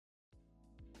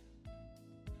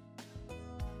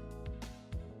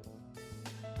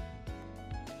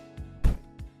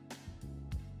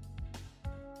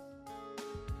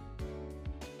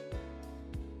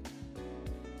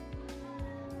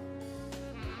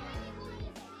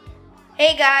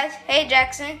Hey guys, hey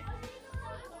Jackson.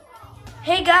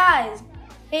 Hey guys,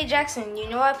 hey Jackson, you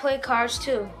know I play cards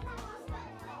too.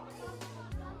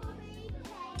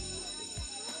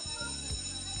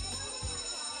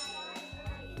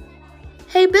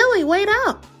 Hey Billy, wait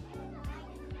up.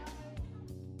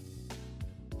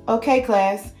 Okay,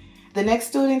 class. The next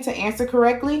student to answer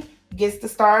correctly gets the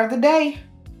star of the day.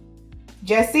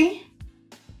 Jesse?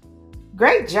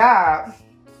 Great job.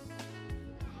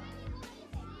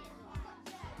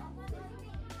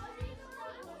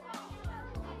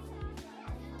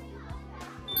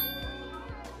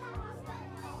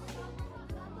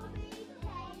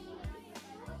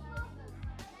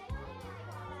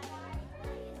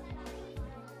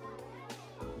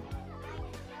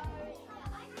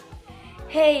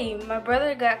 Hey, my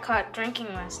brother got caught drinking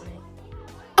last night.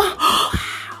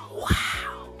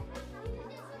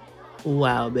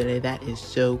 Wow, Billy, that is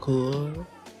so cool.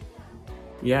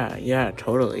 Yeah,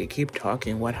 totally. Keep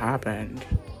talking. What happened?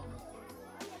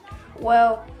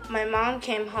 Well, my mom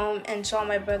came home and saw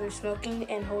my brother smoking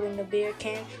and holding a beer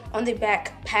can on the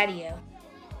back patio.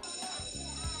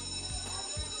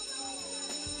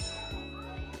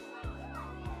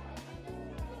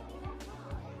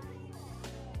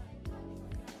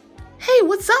 Hey,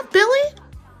 what's up, Billy?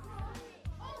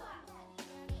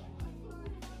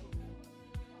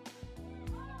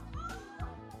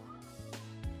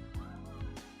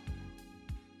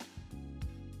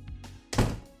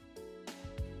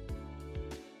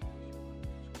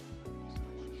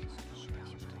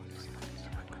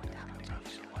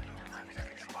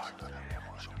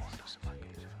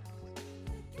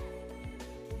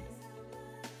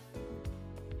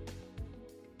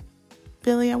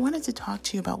 Billy, I wanted to talk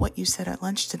to you about what you said at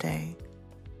lunch today.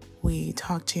 We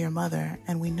talked to your mother,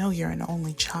 and we know you're an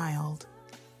only child.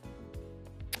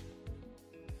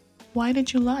 Why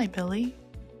did you lie, Billy?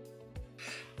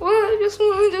 Well, I just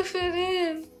wanted to fit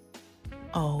in.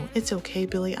 Oh, it's okay,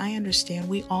 Billy. I understand.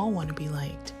 We all want to be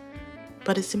liked.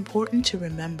 But it's important to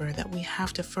remember that we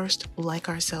have to first like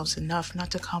ourselves enough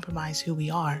not to compromise who we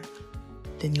are.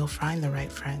 Then you'll find the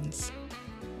right friends.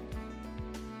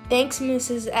 Thanks,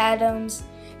 Mrs. Adams.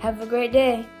 Have a great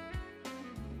day.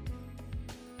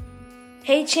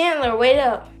 Hey Chandler, wait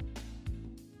up.